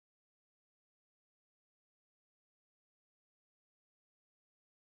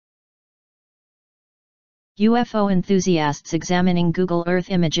UFO enthusiasts examining Google Earth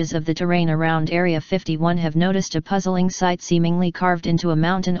images of the terrain around Area 51 have noticed a puzzling sight seemingly carved into a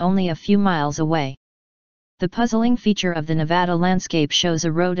mountain only a few miles away. The puzzling feature of the Nevada landscape shows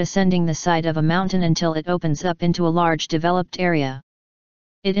a road ascending the side of a mountain until it opens up into a large developed area.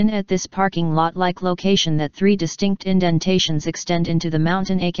 It is at this parking lot-like location that three distinct indentations extend into the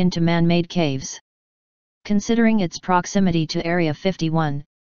mountain akin to man-made caves. Considering its proximity to Area 51,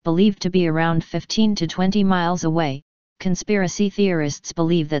 believed to be around 15 to 20 miles away, conspiracy theorists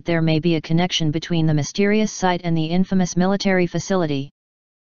believe that there may be a connection between the mysterious site and the infamous military facility.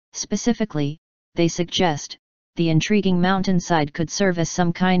 Specifically, they suggest, the intriguing mountainside could serve as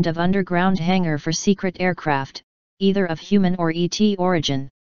some kind of underground hangar for secret aircraft, either of human or ET origin.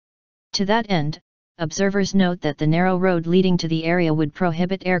 To that end, observers note that the narrow road leading to the area would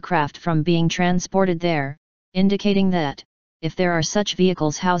prohibit aircraft from being transported there, indicating that, if there are such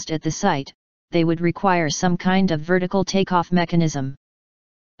vehicles housed at the site, they would require some kind of vertical takeoff mechanism.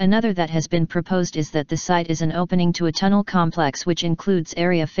 Another that has been proposed is that the site is an opening to a tunnel complex which includes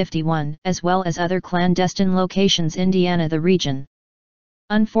Area 51 as well as other clandestine locations in the region.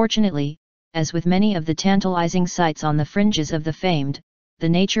 Unfortunately, as with many of the tantalizing sites on the fringes of the famed, the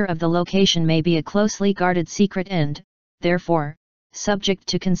nature of the location may be a closely guarded secret and, therefore, subject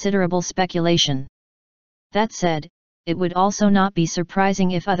to considerable speculation. That said, it would also not be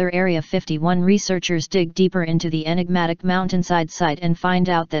surprising if other Area 51 researchers dig deeper into the enigmatic mountainside site and find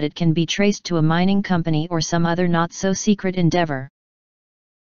out that it can be traced to a mining company or some other not-so-secret endeavor.